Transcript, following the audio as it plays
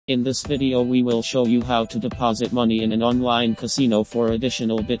In this video we will show you how to deposit money in an online casino for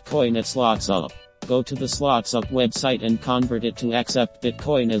additional Bitcoin at SlotsUp. Go to the SlotsUp website and convert it to accept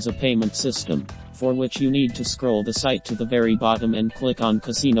Bitcoin as a payment system, for which you need to scroll the site to the very bottom and click on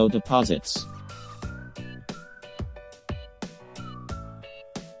Casino Deposits.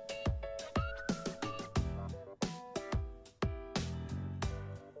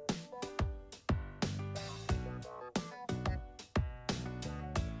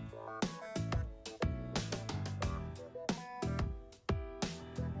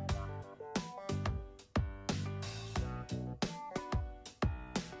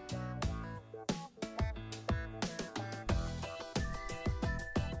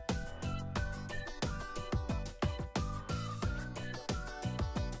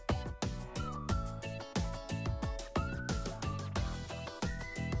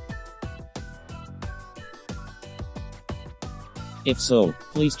 If so,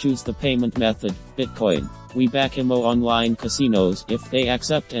 please choose the payment method, Bitcoin. We back IMO online casinos if they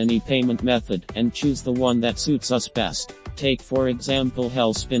accept any payment method, and choose the one that suits us best. Take for example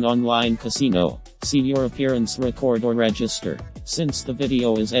Hellspin online casino. See your appearance record or register. Since the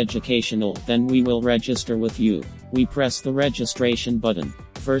video is educational, then we will register with you. We press the registration button.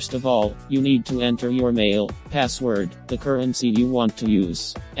 First of all, you need to enter your mail, password, the currency you want to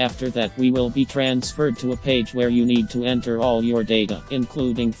use. After that we will be transferred to a page where you need to enter all your data,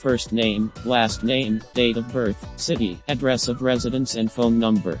 including first name, last name, date of birth, city, address of residence and phone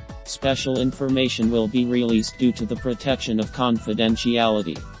number. Special information will be released due to the protection of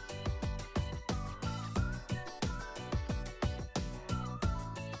confidentiality.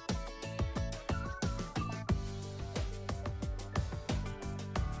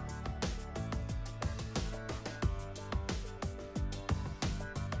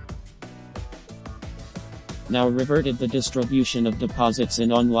 Now reverted the distribution of deposits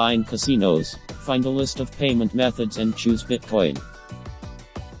in online casinos, find a list of payment methods and choose Bitcoin.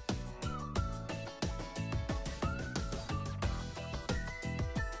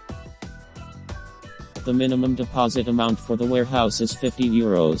 The minimum deposit amount for the warehouse is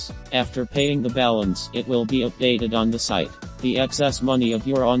 €50. After paying the balance, it will be updated on the site. The excess money of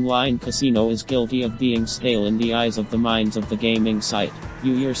your online casino is guilty of being stale in the eyes of the minds of the gaming site.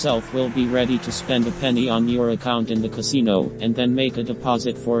 You yourself will be ready to spend a penny on your account in the casino, and then make a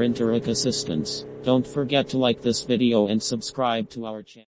deposit for Interac assistance. Don't forget to like this video and subscribe to our channel.